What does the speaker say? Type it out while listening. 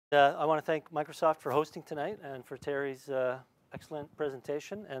I want to thank Microsoft for hosting tonight and for Terry's excellent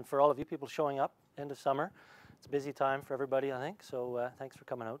presentation and for all of you people showing up end of summer. It's a busy time for everybody, I think, so thanks for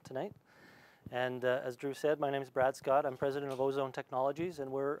coming out tonight. And as Drew said, my name is Brad Scott. I'm president of Ozone Technologies, and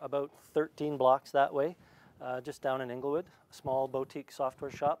we're about 13 blocks that way, just down in Inglewood, a small boutique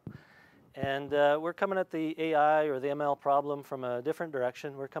software shop. And we're coming at the AI or the ML problem from a different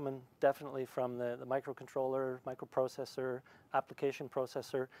direction. We're coming definitely from the microcontroller, microprocessor, application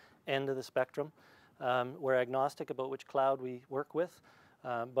processor end of the spectrum. We're agnostic about which cloud we work with,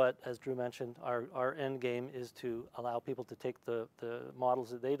 but as Drew mentioned, our end game is to allow people to take the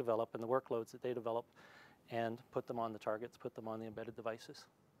models that they develop and the workloads that they develop and put them on the targets, put them on the embedded devices.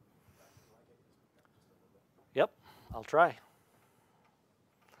 Yep, I'll try.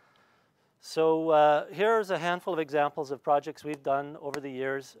 So here's a handful of examples of projects we've done over the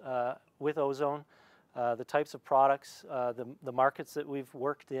years with Ozone, the types of products, the markets that we've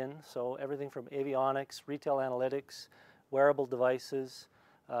worked in, so everything from avionics, retail analytics, wearable devices,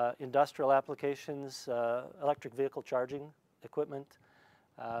 industrial applications, electric vehicle charging equipment,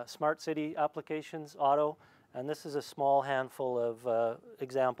 smart city applications, auto, and this is a small handful of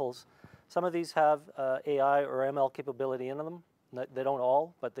examples. Some of these have AI or ML capability in them. They don't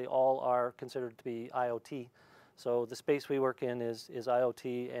all, but they all are considered to be IoT. So the space we work in is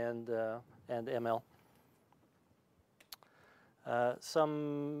IoT and ML.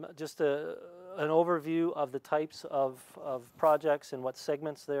 Just an overview of the types of projects and what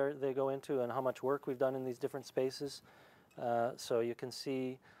segments they go into and how much work we've done in these different spaces. So you can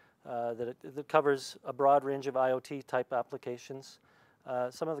see that it covers a broad range of IoT type applications.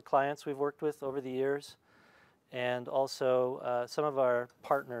 Some of the clients we've worked with over the years, and also some of our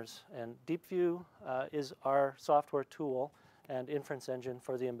partners. And DeepView is our software tool and inference engine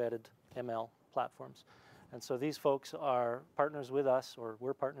for the embedded ML platforms. And so these folks are partners with us, or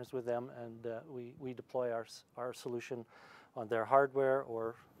we're partners with them, and we deploy our solution on their hardware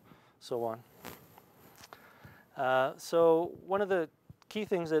or so on. So one of the key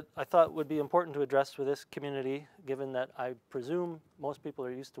things that I thought would be important to address with this community, given that I presume most people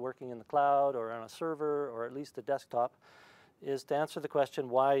are used to working in the cloud or on a server or at least a desktop, is to answer the question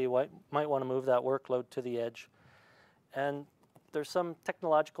why you might want to move that workload to the edge. And there's some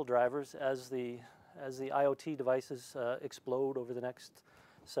technological drivers as the IoT devices explode over the next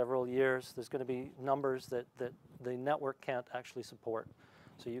several years. There's going to be numbers that the network can't actually support.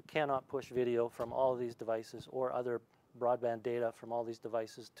 So you cannot push video from all of these devices or other broadband data from all these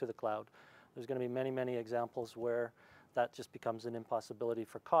devices to the cloud. There's going to be many, many examples where that just becomes an impossibility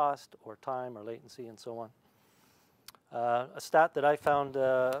for cost or time or latency and so on. A stat that I found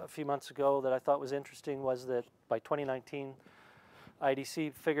a few months ago that I thought was interesting was that by 2019,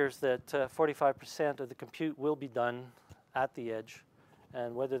 IDC figures that 45% of the compute will be done at the edge,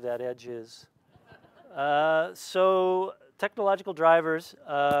 and whether that edge is. So technological drivers,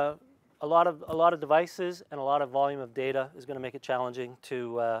 a lot of devices and a lot of volume of data is going to make it challenging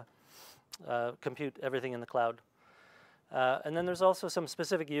to compute everything in the cloud. And then there's also some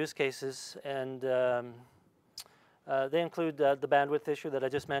specific use cases, and they include the bandwidth issue that I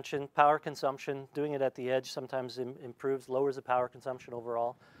just mentioned, power consumption. Doing it at the edge sometimes lowers the power consumption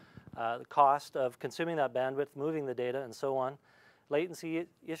overall. The cost of consuming that bandwidth, moving the data, and so on. Latency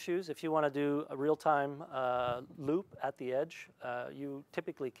issues. If you want to do a real-time loop at the edge, you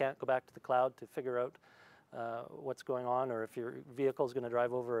typically can't go back to the cloud to figure out what's going on, or if your vehicle is going to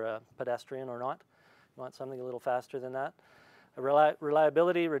drive over a pedestrian or not. You want something a little faster than that.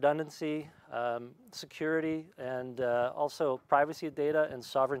 Reliability, redundancy, security, and also privacy of data and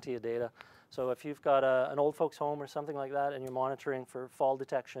sovereignty of data. So if you've got an old folks home or something like that and you're monitoring for fall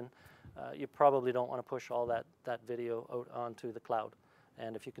detection, you probably don't want to push all that video out onto the cloud.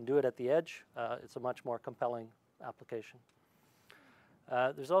 And if you can do it at the edge, it's a much more compelling application.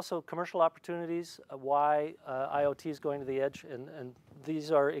 There's also commercial opportunities why IoT is going to the edge, and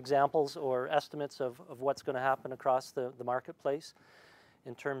these are examples or estimates of what's going to happen across the marketplace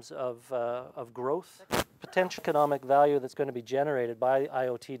in terms of growth. Potential economic value that's going to be generated by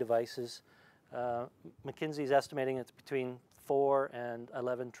IoT devices. McKinsey's estimating it's between $4 and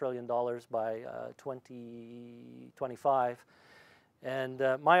 $11 trillion by 2025. And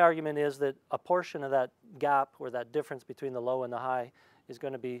my argument is that a portion of that gap or that difference between the low and the high is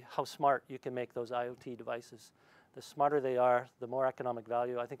going to be how smart you can make those IoT devices. The smarter they are, the more economic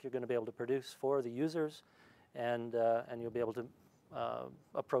value I think you're going to be able to produce for the users, and you'll be able to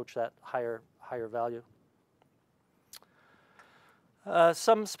approach that higher value.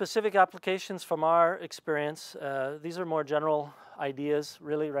 Some specific applications from our experience. These are more general ideas,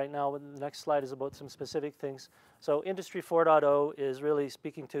 really, right now. The next slide is about some specific things. So Industry 4.0 is really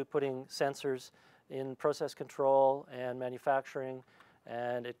speaking to putting sensors in process control and manufacturing,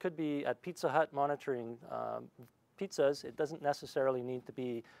 and it could be at Pizza Hut monitoring pizzas. It doesn't necessarily need to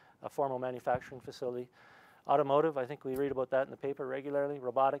be a formal manufacturing facility. Automotive, I think we read about that in the paper regularly.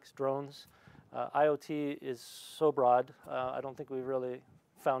 Robotics, drones. IoT is so broad. I don't think we've really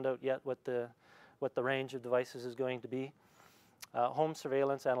found out yet what the range of devices is going to be. Home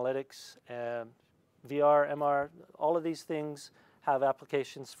surveillance, analytics, VR, MR, all of these things have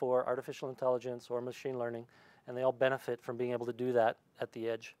applications for artificial intelligence or machine learning, and they all benefit from being able to do that at the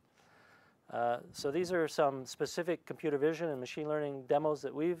edge. So these are some specific computer vision and machine learning demos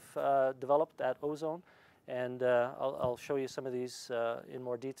that we've developed at Ozone, and I'll show you some of these in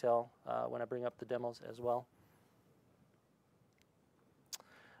more detail when I bring up the demos as well.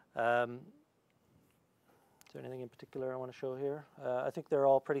 Is there anything in particular I want to show here? I think they're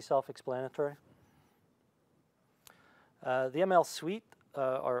all pretty self-explanatory. The ML Suite,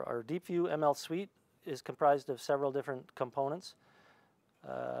 our DeepView ML Suite, is comprised of several different components.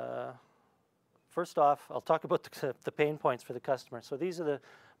 First off, I'll talk about the pain points for the customer. So these are the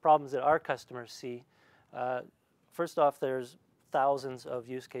problems that our customers see. First off, there's thousands of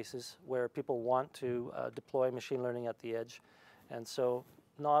use cases where people want to deploy machine learning at the edge. And so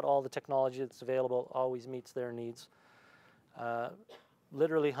not all the technology that's available always meets their needs.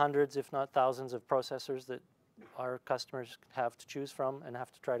 Literally hundreds, if not thousands, of processors that our customers have to choose from and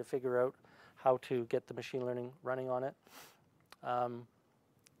have to try to figure out how to get the machine learning running on it.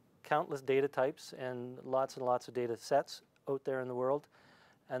 Countless data types and lots of data sets out there in the world.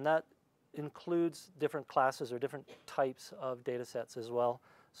 And that includes different classes or different types of data sets as well.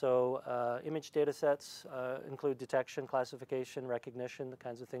 So image data sets include detection, classification, recognition, the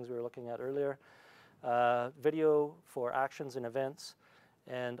kinds of things we were looking at earlier. Video for actions and events,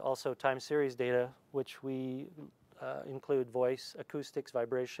 and also time series data, which we include voice, acoustics,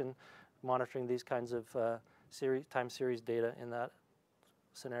 vibration, monitoring these kinds of time series data in that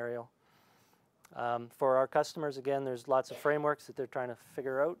scenario. For our customers, again, there's lots of frameworks that they're trying to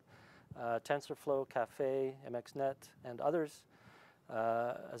figure out. TensorFlow, Caffe, MXNet, and others,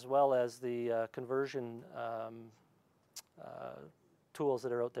 as well as the conversion tools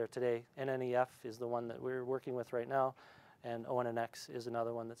that are out there today. NNEF is the one that we're working with right now, and ONNX is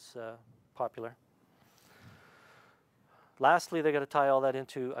another one that's popular. Lastly, they've got to tie all that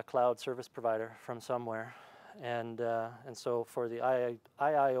into a cloud service provider from somewhere. And so for the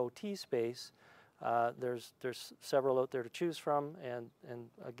IIoT space, there's several out there to choose from, and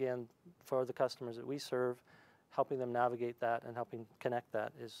again, for the customers that we serve, helping them navigate that and helping connect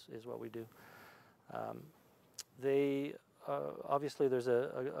that is what we do. Obviously, there's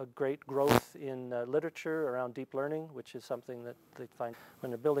a great growth in literature around deep learning, which is something that they find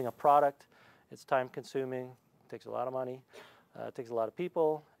when they're building a product. It's time-consuming, takes a lot of money, it takes a lot of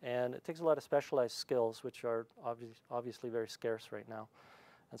people, and it takes a lot of specialized skills, which are obviously very scarce right now.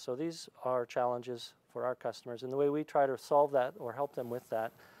 And so these are challenges for our customers. And the way we try to solve that or help them with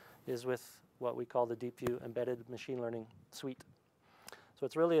that is with what we call the DeepView Embedded Machine Learning Suite. So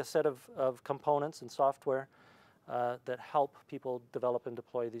it's really a set of components and software that help people develop and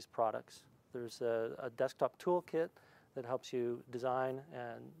deploy these products. There's a desktop toolkit that helps you design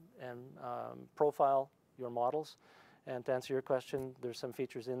and profile your models. And to answer your question, there's some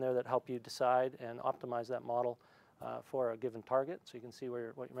features in there that help you decide and optimize that model for a given target, so you can see what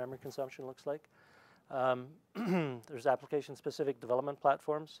your memory consumption looks like. There's application-specific development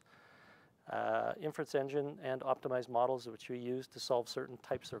platforms, inference engine, and optimized models which we use to solve certain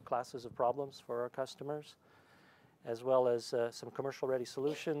types or classes of problems for our customers, as well as some commercial-ready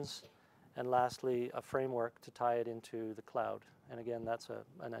solutions, and lastly, a framework to tie it into the cloud. And again, that's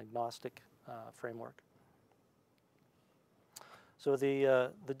an agnostic framework. So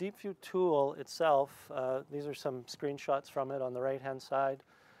the DeepView tool itself, these are some screenshots from it on the right-hand side.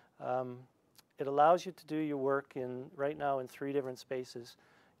 It allows you to do your work right now in 3 different spaces.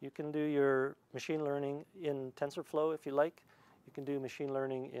 You can do your machine learning in TensorFlow if you like. You can do machine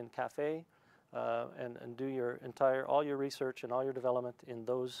learning in Caffe and do all your research and all your development in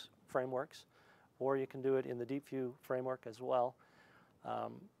those frameworks. Or you can do it in the DeepView framework as well,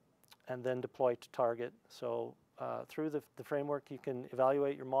 and then deploy to target. So through the framework, you can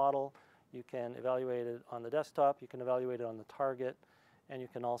evaluate your model, you can evaluate it on the desktop, you can evaluate it on the target, and you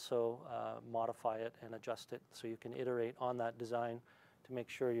can also modify it and adjust it so you can iterate on that design to make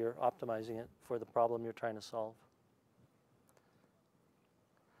sure you're optimizing it for the problem you're trying to solve.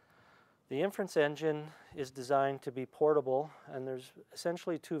 The inference engine is designed to be portable, and there's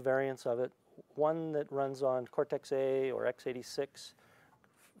essentially 2 variants of it. One that runs on Cortex-A or x86.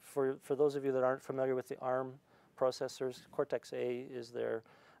 For those of you that aren't familiar with the ARM processors. Cortex-A is their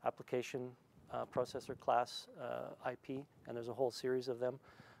application processor class IP, and there's a whole series of them.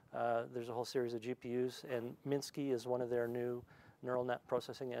 There's a whole series of GPUs, and Minsky is one of their new neural net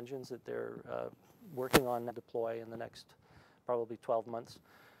processing engines that they're working on to deploy in the next probably 12 months.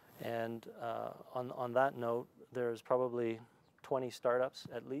 And on that note, there's probably 20 startups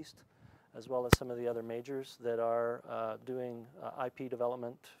at least, as well as some of the other majors that are doing IP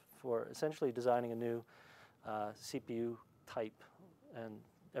development for essentially designing a new CPU type. And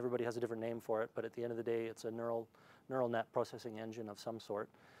everybody has a different name for it, but at the end of the day, it's a neural net processing engine of some sort.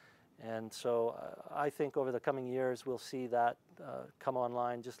 And so I think over the coming years, we'll see that come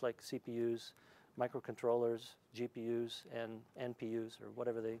online, just like CPUs, microcontrollers, GPUs, and NPUs, or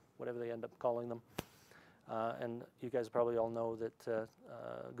whatever they end up calling them. And you guys probably all know that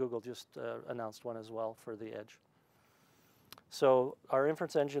Google just announced one as well for the edge. So our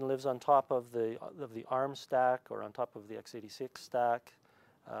inference engine lives on top of the ARM stack, or on top of the x86 stack,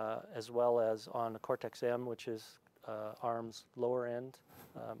 as well as on the Cortex-M, which is ARM's lower end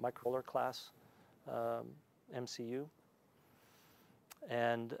microcontroller class MCU.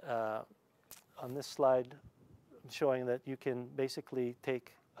 And on this slide, I'm showing that you can basically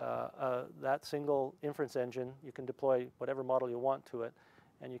take that single inference engine, you can deploy whatever model you want to it,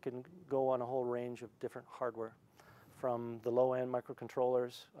 and you can go on a whole range of different hardware. From the low-end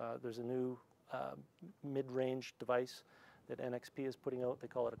microcontrollers, there's a new mid-range device that NXP is putting out. They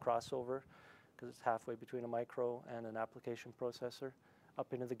call it a crossover, because it's halfway between a micro and an application processor,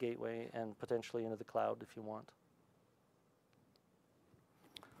 up into the gateway and potentially into the cloud if you want.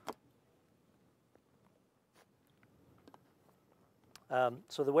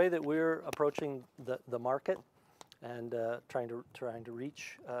 So the way that we're approaching the market and trying to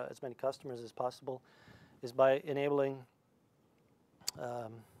reach as many customers as possible is by enabling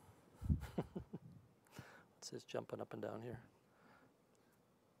what's this jumping up and down here?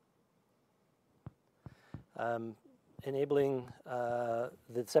 Enabling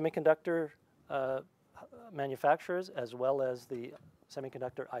the semiconductor manufacturers as well as the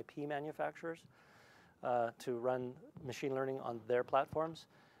semiconductor IP manufacturers to run machine learning on their platforms,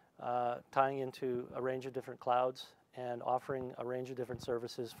 tying into a range of different clouds and offering a range of different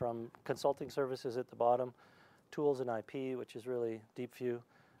services, from consulting services at the bottom, tools and IP, which is really DeepView,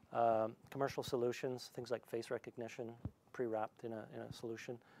 commercial solutions, things like face recognition, pre-wrapped in a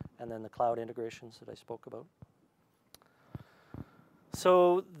solution, and then the cloud integrations that I spoke about.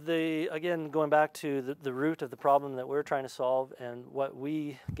 So again, going back to the root of the problem that we're trying to solve, and what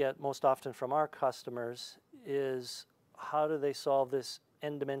we get most often from our customers is, how do they solve this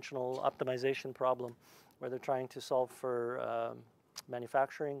n-dimensional optimization problem where they're trying to solve for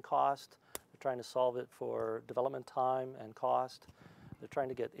manufacturing cost, they're trying to solve it for development time and cost, they're trying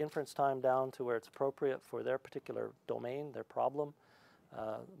to get inference time down to where it's appropriate for their particular domain, their problem,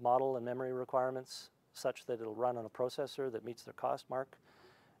 model and memory requirements, such that it'll run on a processor that meets their cost mark,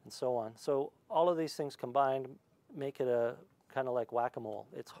 and so on. So all of these things combined make it a kind of like whack-a-mole.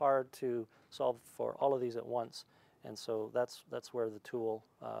 It's hard to solve for all of these at once, and so that's where the tool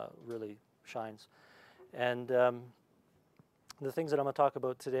really shines. And the things that I'm going to talk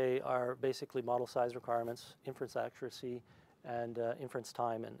about today are basically model size requirements, inference accuracy, and inference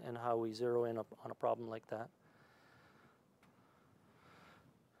time, and how we zero in on a problem like that.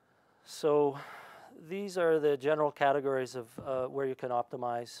 So these are the general categories of where you can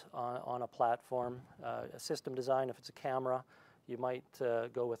optimize on a platform. A system design, if it's a camera, you might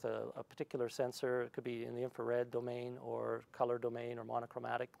go with a particular sensor. It could be in the infrared domain or color domain or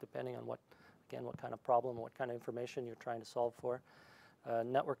monochromatic, depending on what kind of problem, what kind of information you're trying to solve for.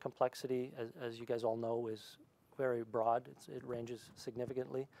 Network complexity, as you guys all know, is very broad. It ranges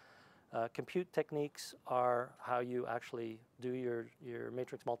significantly. Compute techniques are how you actually do your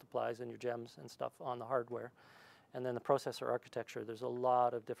matrix multiplies and your gems and stuff on the hardware. And then the processor architecture, there's a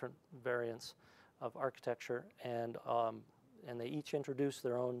lot of different variants of architecture, and they each introduce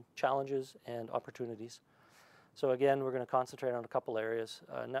their own challenges and opportunities. So again, we're going to concentrate on a couple areas,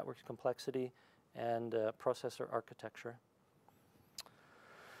 network complexity and processor architecture.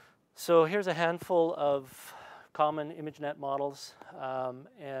 So here's a handful of common ImageNet models,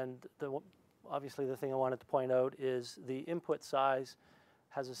 and obviously the thing I wanted to point out is the input size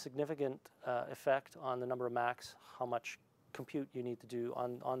has a significant effect on the number of MACs, how much compute you need to do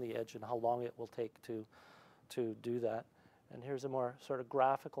on the edge, and how long it will take to do that. And here's a more sort of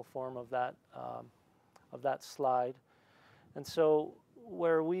graphical form of that slide. And so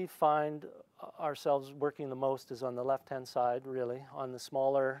where we find ourselves working the most is on the left-hand side, really, on the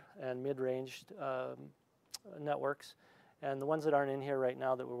smaller and mid-ranged networks. And the ones that aren't in here right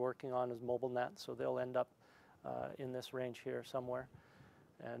now that we're working on is MobileNet, so they'll end up in this range here somewhere.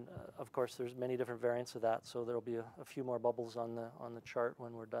 And of course, there's many different variants of that, so there'll be a few more bubbles on the chart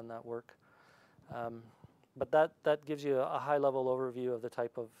when we're done that work. But that gives you a high-level overview of the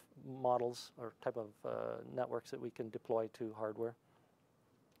type of models or type of networks that we can deploy to hardware.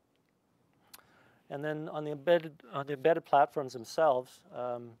 And then on the embedded platforms themselves,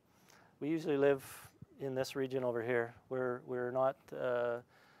 we usually live in this region over here. We're not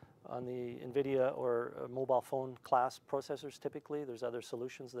on the NVIDIA or mobile phone class processors typically. There's other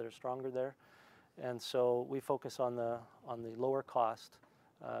solutions that are stronger there. And so we focus on the lower cost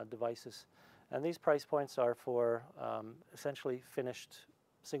devices. And these price points are for essentially finished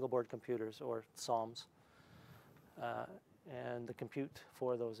single board computers or SOMs. And the compute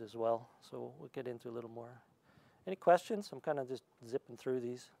for those as well. So we'll get into a little more. Any questions? I'm kind of just zipping through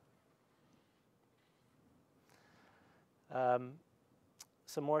these.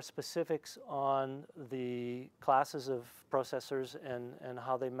 Some more specifics on the classes of processors and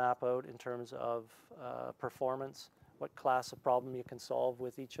how they map out in terms of performance, what class of problem you can solve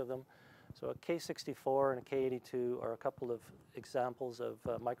with each of them. So a K64 and a K82 are a couple of examples of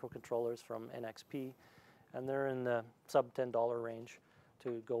microcontrollers from NXP, and they're in the sub $10 range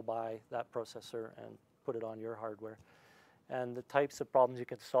to go buy that processor and put it on your hardware. And the types of problems you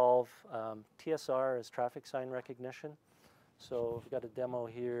can solve, TSR is traffic sign recognition. So we've got a demo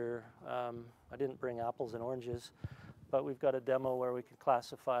here. I didn't bring apples and oranges, but we've got a demo where we can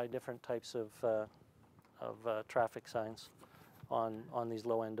classify different types of traffic signs on these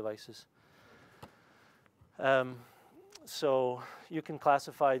low-end devices. So you can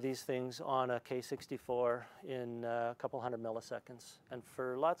classify these things on a K64 in a couple hundred milliseconds. And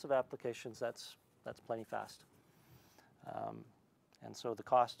for lots of applications, that's plenty fast. And so the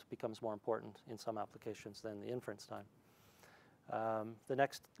cost becomes more important in some applications than the inference time. The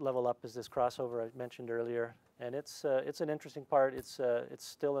next level up is this crossover I mentioned earlier, and it's an interesting part. It's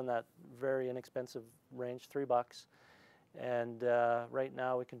still in that very inexpensive range, $3. And right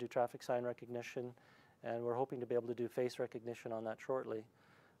now we can do traffic sign recognition, and we're hoping to be able to do face recognition on that shortly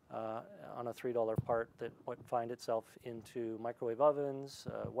on a $3 part that would find itself into microwave ovens,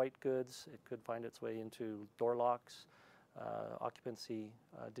 white goods. It could find its way into door locks, occupancy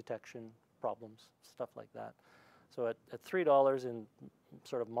detection problems, stuff like that. So at $3 in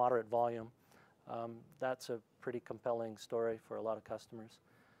sort of moderate volume, that's a pretty compelling story for a lot of customers.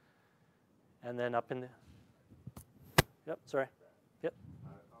 And then up in the, yep, sorry, yep.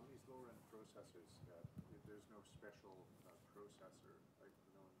 On these lower-end processors, there's no special processor, like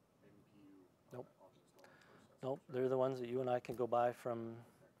no NPU Nope. on these lower-end processors? Nope, they're the ones that you and I can go buy from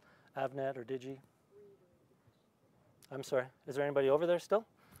Avnet or Digi. I'm sorry, is there anybody over there still?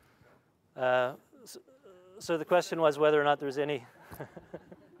 So the question was whether or not there's any,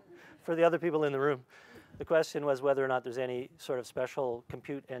 for the other people in the room, the question was whether or not there's any sort of special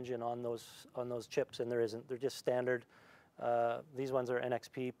compute engine on those chips, and there isn't. They're just standard. These ones are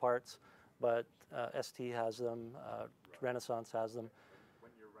NXP parts, but ST has them, Renaissance has them.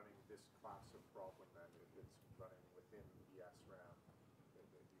 When you're running this class of problem, then it's running within ESRAM that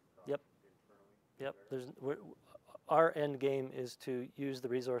you've got Yep. internally? Yep. Our end game is to use the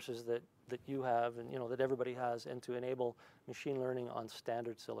resources that you have and that everybody has, and to enable machine learning on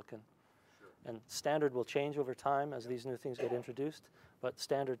standard silicon. Sure. And standard will change over time as these new things get introduced, but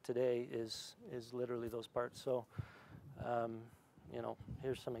standard today is literally those parts. So,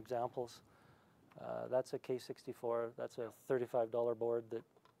 here's some examples. That's a K64. That's a $35 board that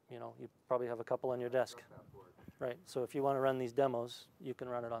you probably have a couple on your desk. Right. So if you want to run these demos, you can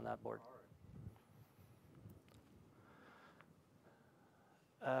run it on that board.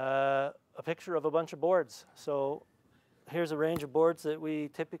 A picture of a bunch of boards. So here's a range of boards that we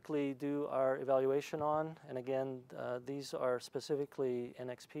typically do our evaluation on. And again, these are specifically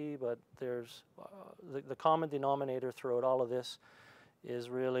NXP, but there's the common denominator throughout all of this is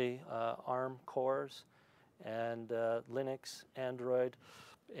really ARM cores and Linux, Android,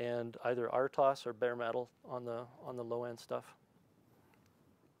 and either RTOS or bare metal on the low end stuff.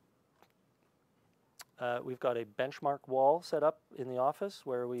 We've got a benchmark wall set up in the office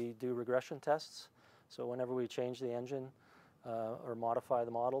where we do regression tests. So whenever we change the engine or modify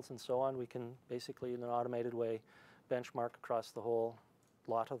the models and so on, we can basically, in an automated way, benchmark across the whole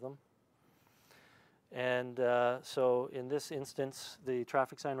lot of them. And so in this instance, the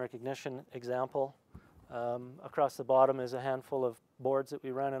traffic sign recognition example, across the bottom is a handful of boards that we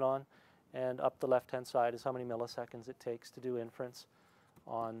ran it on, and up the left-hand side is how many milliseconds it takes to do inference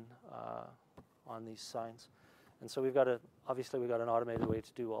on these signs. And so obviously we've got an automated way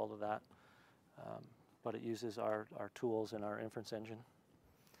to do all of that, but it uses our tools and our inference engine.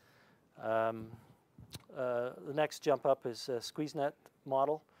 The next jump up is a SqueezeNet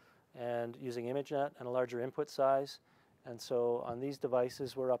model, and using ImageNet and a larger input size. And so on these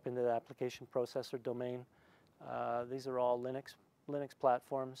devices, we're up into the application processor domain. These are all Linux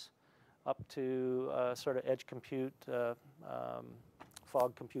platforms, up to sort of edge compute,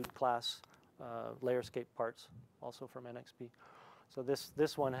 fog compute class Layerscape parts, also from NXP. So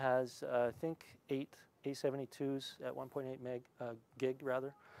this one has, I think, 8 A72s at 1.8 gig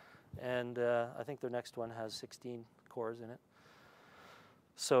rather, and I think their next one has 16 cores in it.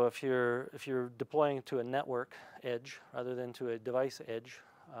 So if you're deploying to a network edge rather than to a device edge,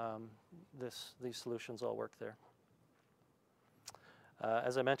 these solutions all work there.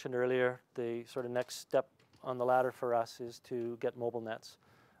 As I mentioned earlier, the sort of next step on the ladder for us is to get mobile nets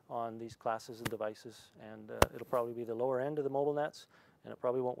on these classes of devices, and it'll probably be the lower end of the mobile nets, and it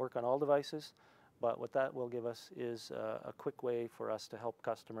probably won't work on all devices, but what that will give us is a quick way for us to help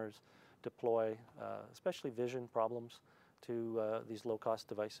customers deploy, especially vision problems, to these low-cost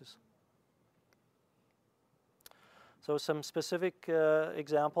devices. So some specific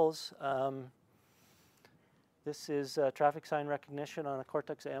examples. This is traffic sign recognition on a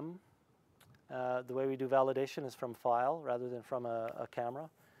Cortex-M. The way we do validation is from file rather than from a camera.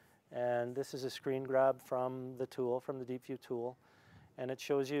 And this is a screen grab from the tool, from the Deep View tool. And it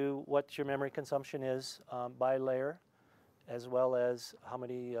shows you what your memory consumption is by layer, as well as how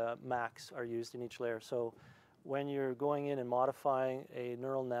many MACs are used in each layer. So when you're going in and modifying a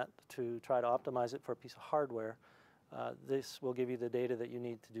neural net to try to optimize it for a piece of hardware, this will give you the data that you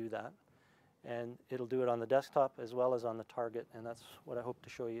need to do that. And it'll do it on the desktop as well as on the target, and that's what I hope to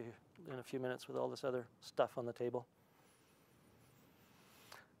show you in a few minutes with all this other stuff on the table.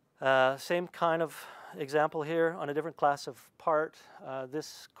 Same kind of example here on a different class of part.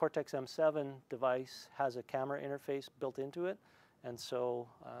 This Cortex-M7 device has a camera interface built into it, and so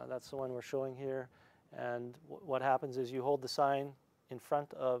that's the one we're showing here. And what happens is you hold the sign in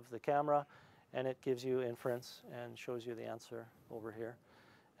front of the camera, and it gives you inference and shows you the answer over here.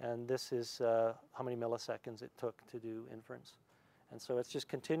 And this is how many milliseconds it took to do inference. And so it's just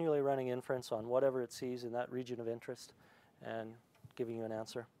continually running inference on whatever it sees in that region of interest and giving you an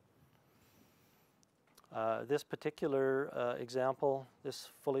answer. This particular example, this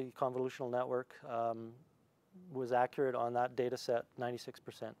fully convolutional network, was accurate on that data set,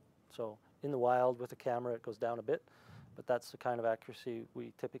 96%. So in the wild with a camera, it goes down a bit, but that's the kind of accuracy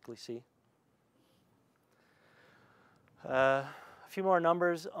we typically see. A few more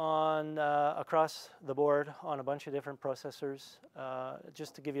numbers on across the board on a bunch of different processors,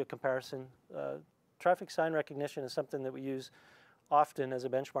 just to give you a comparison. Traffic sign recognition is something that we use often as a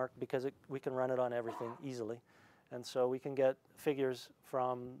benchmark because we can run it on everything easily. And so we can get figures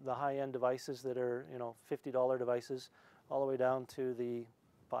from the high-end devices that are, $50 devices all the way down to the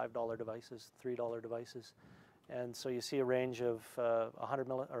 $5 devices, $3 devices. And so you see a range of 1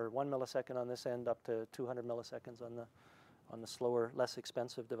 millisecond on this end up to 200 milliseconds on the slower, less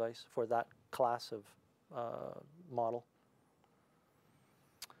expensive device for that class of model.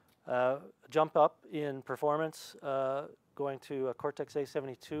 Jump up in performance, going to a Cortex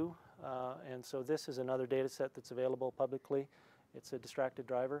A72, and so this is another data set that's available publicly. It's a distracted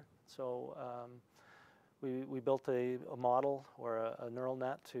driver. So we built a model or a neural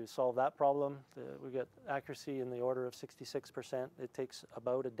net to solve that problem. We get accuracy in the order of 66%. It takes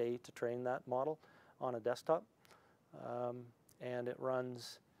about a day to train that model on a desktop. And it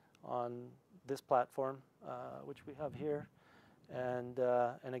runs on this platform, which we have here. And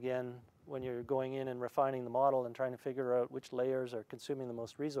again, when you're going in and refining the model and trying to figure out which layers are consuming the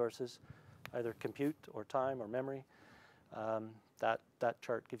most resources, either compute or time or memory, that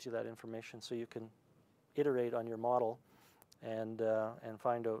chart gives you that information. So you can iterate on your model and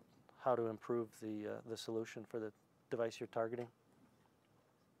find out how to improve the solution for the device you're targeting.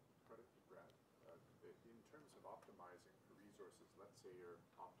 In terms of optimizing for resources, let's say you're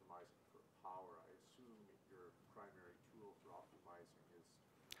optimizing for power, I assume your primary tool for optimizing is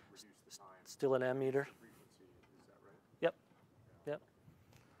reduce the time. Still an ammeter. Frequency, is that right? Yep. Yep.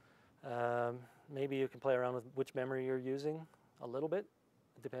 Maybe you can play around with which memory you're using a little bit,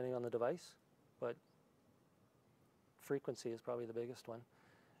 depending on the device, but frequency is probably the biggest one.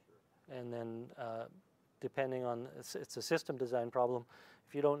 Sure. And then depending on, it's a system design problem.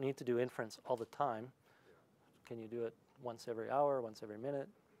 If you don't need to do inference all the time, can you do it once every hour, once every minute?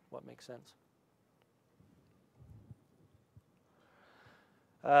 What makes sense?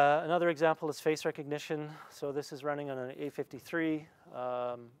 Another example is face recognition. So this is running on an A53,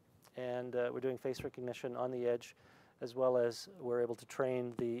 and we're doing face recognition on the edge, as well as we're able to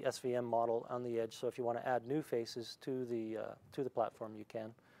train the SVM model on the edge. So if you want to add new faces to the platform, you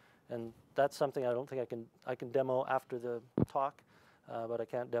can. And that's something I don't think I can demo after the talk, but I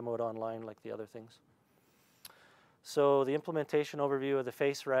can't demo it online like the other things. So the implementation overview of the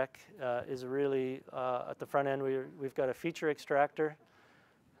face rec is really at the front end. We've got a feature extractor.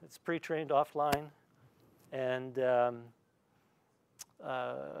 It's pre-trained offline, and it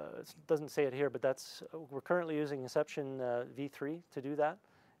doesn't say it here, but we're currently using Inception v3 to do that,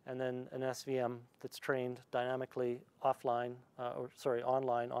 and then an SVM that's trained dynamically offline,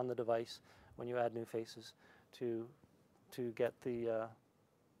 online on the device when you add new faces to get the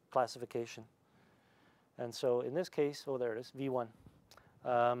classification. And so in this case, oh, there it is, V1.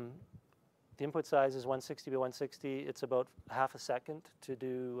 The input size is 160 by 160. It's about half a second to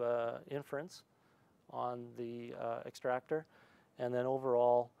do inference on the extractor. And then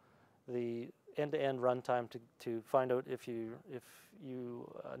overall, the end-to-end runtime to find out if you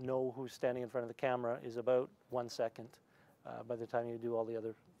know who's standing in front of the camera is about 1 second by the time you do all the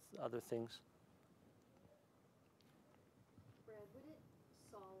other things. Brad, would it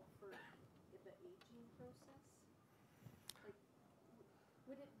solve for the aging process? Like,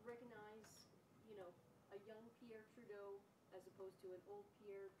 would it recognize, a young Pierre Trudeau as opposed to an old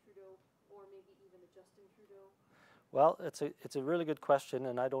Pierre Trudeau, or maybe even a Justin Trudeau? Well, it's a really good question,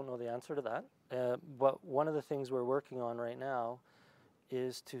 and I don't know the answer to that. But one of the things we're working on right now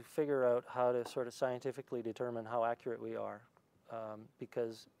is to figure out how to sort of scientifically determine how accurate we are,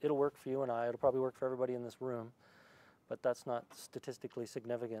 because it'll work for you and I. It'll probably work for everybody in this room, but that's not statistically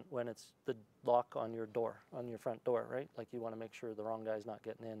significant when it's the lock on your door, on your front door, right? Like you want to make sure the wrong guy's not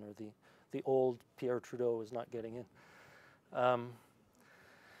getting in, or the old Pierre Trudeau is not getting in.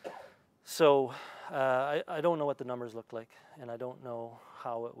 So I don't know what the numbers look like, and I don't know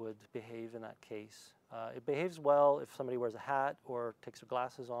how it would behave in that case. It behaves well if somebody wears a hat or takes their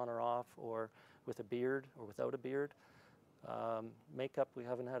glasses on or off, or with a beard or without a beard. Makeup, we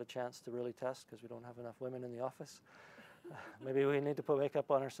haven't had a chance to really test because we don't have enough women in the office. Maybe we need to put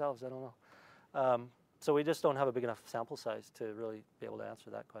makeup on ourselves, I don't know. So we just don't have a big enough sample size to really be able to answer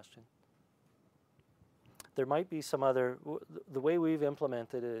that question. There might be some other, the way we've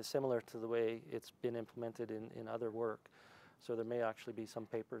implemented it is similar to the way it's been implemented in other work. So there may actually be some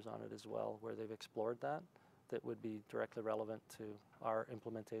papers on it as well where they've explored that would be directly relevant to our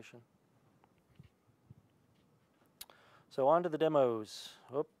implementation. So on to the demos.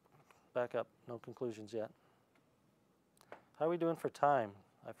 Oop, back up, no conclusions yet. How are we doing for time?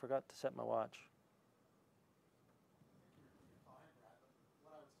 I forgot to set my watch.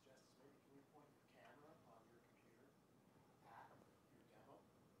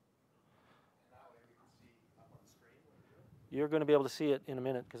 You're going to be able to see it in a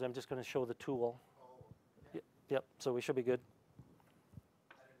minute because I'm just going to show the tool. Oh. Yep, so we should be good.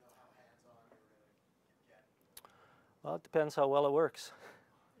 I didn't know how hands-on you were going to get. Well, it depends how well it works.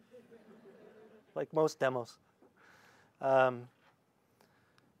 Like most demos.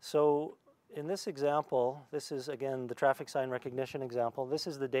 So in this example, this is, again, the traffic sign recognition example. This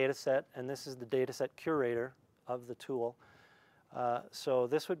is the data set, and this is the data set curator of the tool. So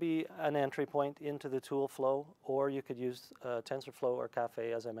this would be an entry point into the tool flow, or you could use TensorFlow or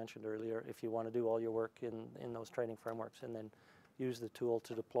Caffe, as I mentioned earlier, if you want to do all your work in those training frameworks and then use the tool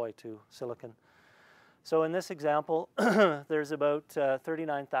to deploy to Silicon. So in this example, there's about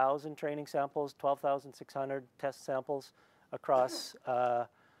 39,000 training samples, 12,600 test samples across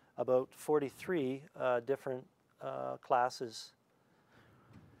about 43 different classes.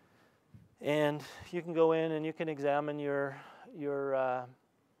 And you can go in and you can examine your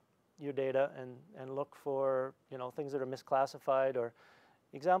data and look for things that are misclassified, or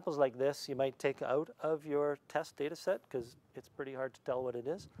examples like this you might take out of your test data set because it's pretty hard to tell what it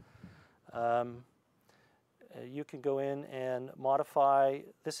is. You can go in and modify.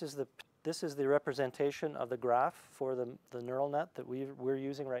 This is the representation of the graph for the neural net that we're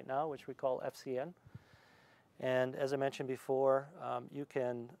using right now, which we call FCN. And as I mentioned before, you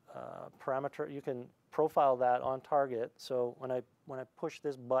can profile that on target. So when I push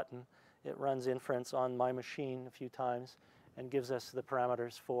this button, it runs inference on my machine a few times and gives us the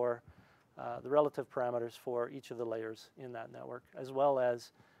parameters for the relative parameters for each of the layers in that network, as well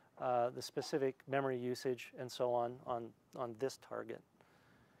as the specific memory usage and so on this target.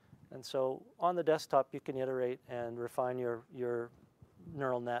 And so on the desktop, you can iterate and refine your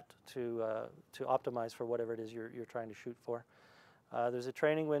neural net to optimize for whatever it is you're trying to shoot for. There's a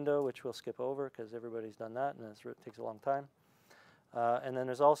training window, which we'll skip over because everybody's done that, and it takes a long time. And then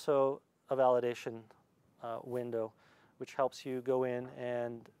there's also a validation window, which helps you go in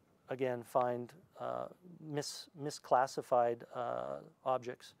and, again, find misclassified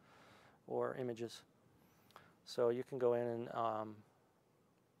objects or images. So you can go in and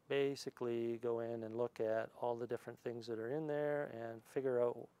basically go in and look at all the different things that are in there and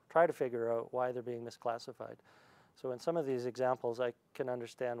try to figure out why they're being misclassified. So in some of these examples, I can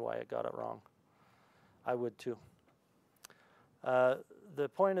understand why it got it wrong. I would too. The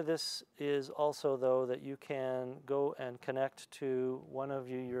point of this is also, though, that you can go and connect to one of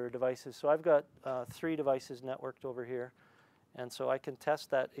your devices. So I've got 3 devices networked over here, and so I can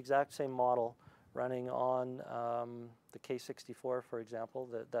test that exact same model running on the K64, for example,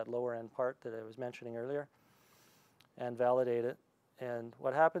 that lower end part that I was mentioning earlier, and validate it. And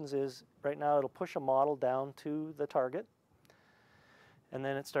what happens is, right now it'll push a model down to the target, and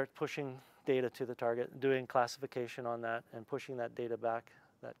then it starts pushing data to the target, doing classification on that, and pushing that data back,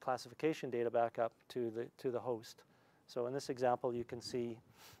 that classification data back up to the host. So in this example, you can see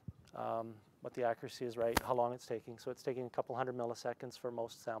what the accuracy is, right, how long it's taking. So it's taking a couple 100 milliseconds for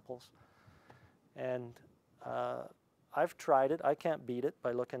most samples. And I've tried it. I can't beat it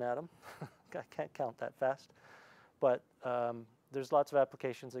by looking at them. I can't count that fast. But there's lots of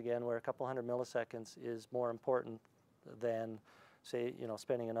applications, again, where a couple 100 milliseconds is more important than, say,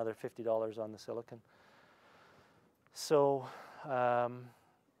 spending another $50 on the silicon. So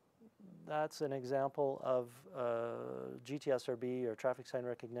that's an example of GTSRB, or traffic sign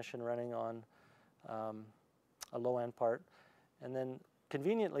recognition, running on a low-end part. And then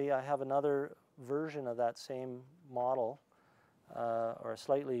conveniently, I have another version of that same model, or a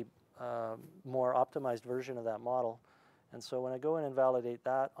slightly more optimized version of that model. And so when I go in and validate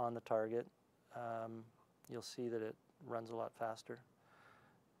that on the target, you'll see that it runs a lot faster.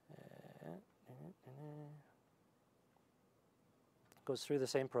 Goes through the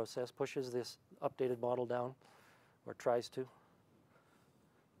same process, pushes this updated model down, or tries to.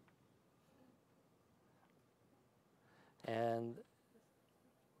 And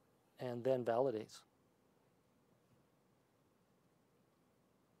then validates.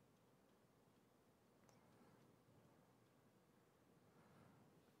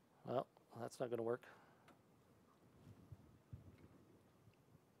 Well, that's not going to work.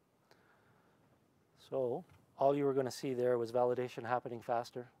 So all you were going to see there was validation happening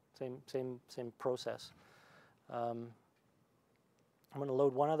faster. Same process. I'm going to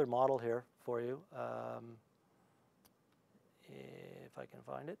load one other model here for you, if I can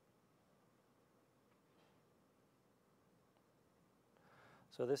find it.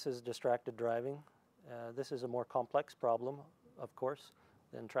 So this is distracted driving. This is a more complex problem, of course,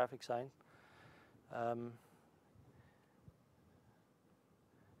 than traffic sign. And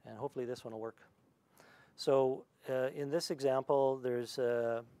hopefully this one will work. So in this example, there's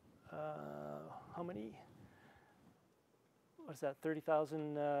how many? What's that?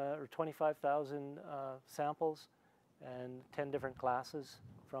 30,000 or 25,000 samples, and 10 different classes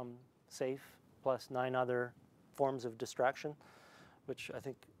from safe, plus 9 other forms of distraction, which I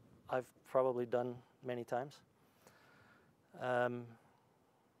think I've probably done many times.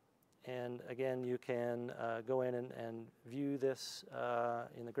 And again, you can go in and view this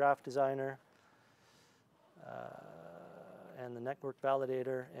in the Graph Designer and the Network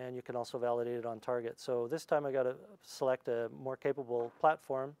Validator, and you can also validate it on target. So this time I got to select a more capable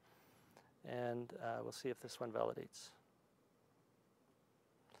platform, and we'll see if this one validates.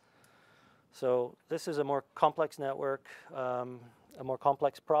 So this is a more complex network, a more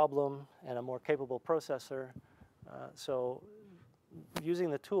complex problem, and a more capable processor. So using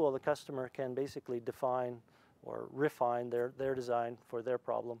the tool, the customer can basically define or refine their design for their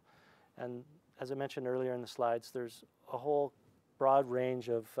problem. And as I mentioned earlier in the slides, there's a whole broad range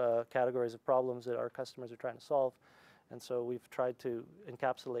of categories of problems that our customers are trying to solve. And so we've tried to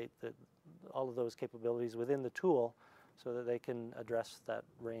encapsulate all of those capabilities within the tool so that they can address that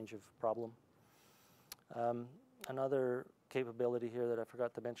range of problem. Another capability here that I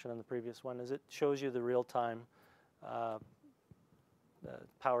forgot to mention on the previous one is it shows you the real-time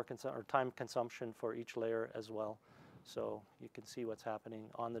power or time consumption for each layer as well. So you can see what's happening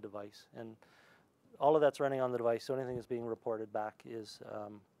on the device. And all of that's running on the device. The only thing that's being reported back is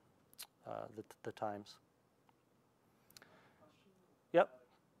the times. Yep.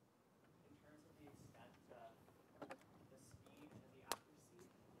 In terms of the extent, the speed and the accuracy,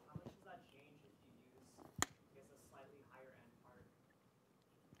 how much does that change if you use, I guess, a slightly higher end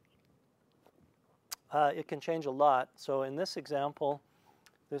part? It can change a lot. So in this example,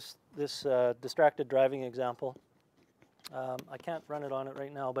 this distracted driving example, I can't run it on it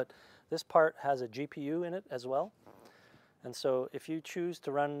right now, but this part has a GPU in it as well. And so if you choose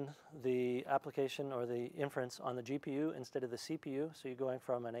to run the application or the inference on the GPU instead of the CPU, so you're going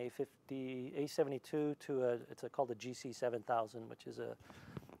from an A72 to it's called a GC7000, which is a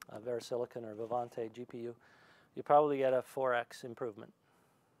VeriSilicon or Vivante GPU, you probably get a 4x improvement.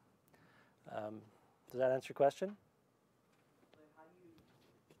 Does that answer your question? Like, how do you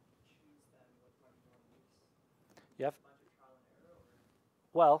choose then what one you want to use? You have, A bunch of trial and error,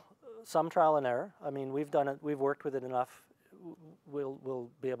 or well, some trial and error. I mean, we've done it. We've worked with it enough. We'll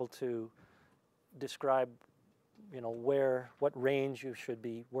be able to describe, what range you should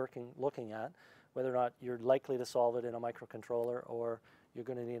be looking at, whether or not you're likely to solve it in a microcontroller, or you're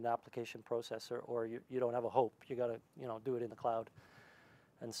going to need an application processor, or you don't have a hope. You got to, do it in the cloud.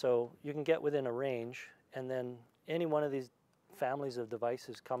 And so you can get within a range, and then any one of these families of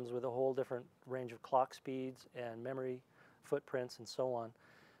devices comes with a whole different range of clock speeds and memory footprints and so on.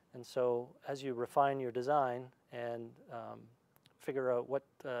 And so as you refine your design and figure out what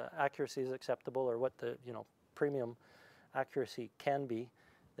accuracy is acceptable, or what the premium accuracy can be,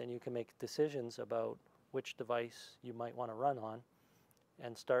 then you can make decisions about which device you might want to run on,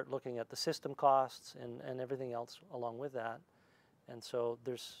 and start looking at the system costs and everything else along with that. And so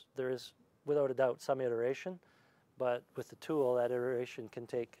there is without a doubt some iteration, but with the tool, that iteration can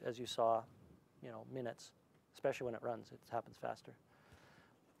take, as you saw, minutes, especially when it runs. It happens faster.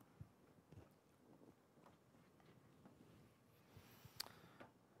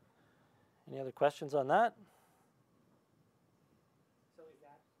 Any other questions on that? so is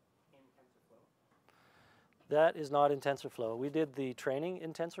that in TensorFlow? That is not in TensorFlow. We did the training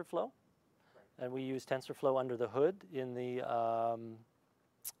in TensorFlow, and we use TensorFlow under the hood in the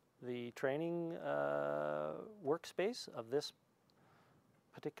training workspace of this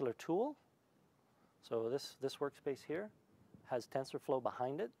particular tool. So this workspace here has TensorFlow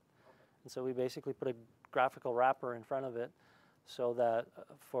behind it, and so we basically put a graphical wrapper in front of it, so that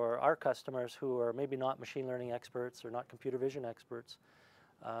for our customers who are maybe not machine learning experts or not computer vision experts,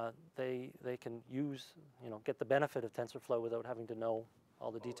 they can use, get the benefit of TensorFlow without having to know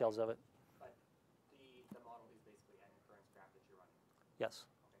all the details of it. But the model is basically an inference graph that you're running. Yes.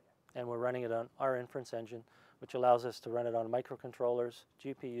 Okay, yeah. And we're running it on our inference engine, which allows us to run it on microcontrollers,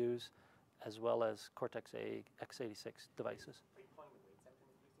 GPUs, as well as Cortex-A x86 devices. Are you pulling the weights out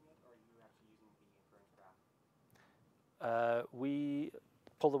and using it, or are you actually using the inference graph? We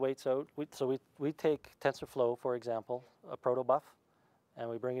pull the weights out. We take TensorFlow, for example, a protobuf, and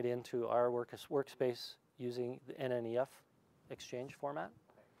we bring it into our workspace using the NNEF exchange format.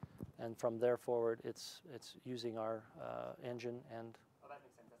 Okay. And from there forward, it's using our engine and, Oh, that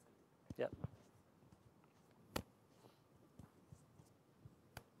makes sense. That's good. yep.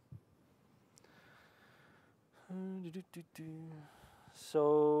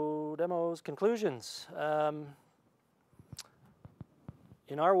 So demos, conclusions.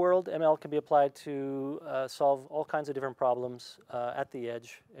 In our world, ML can be applied to solve all kinds of different problems at the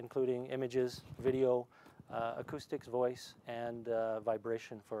edge, including images, video, acoustics, voice, and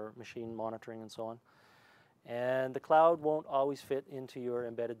vibration for machine monitoring and so on. And the cloud won't always fit into your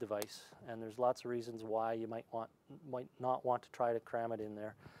embedded device, and there's lots of reasons why you might not want to try to cram it in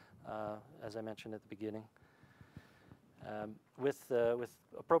there, as I mentioned at the beginning. With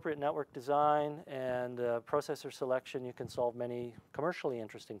appropriate network design and processor selection, you can solve many commercially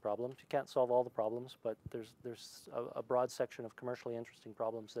interesting problems. You can't solve all the problems, but there's a broad section of commercially interesting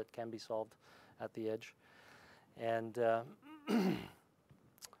problems that can be solved at the edge. And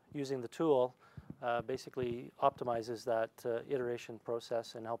using the tool basically optimizes that iteration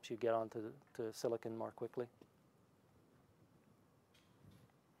process and helps you get onto silicon more quickly.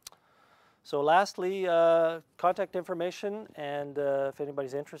 So lastly, contact information, and if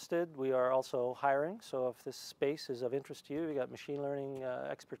anybody's interested, we are also hiring. So if this space is of interest to you, we got machine learning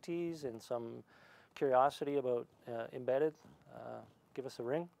expertise and some curiosity about embedded, give us a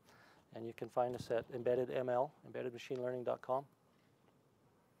ring. And you can find us at embeddedML, embeddedmachinelearning.com.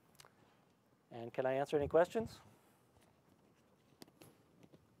 And can I answer any questions?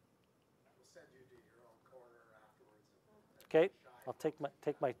 We'll send you to your own corner afterwards. Okay, I'll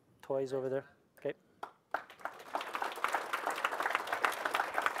take my toys over there. Okay.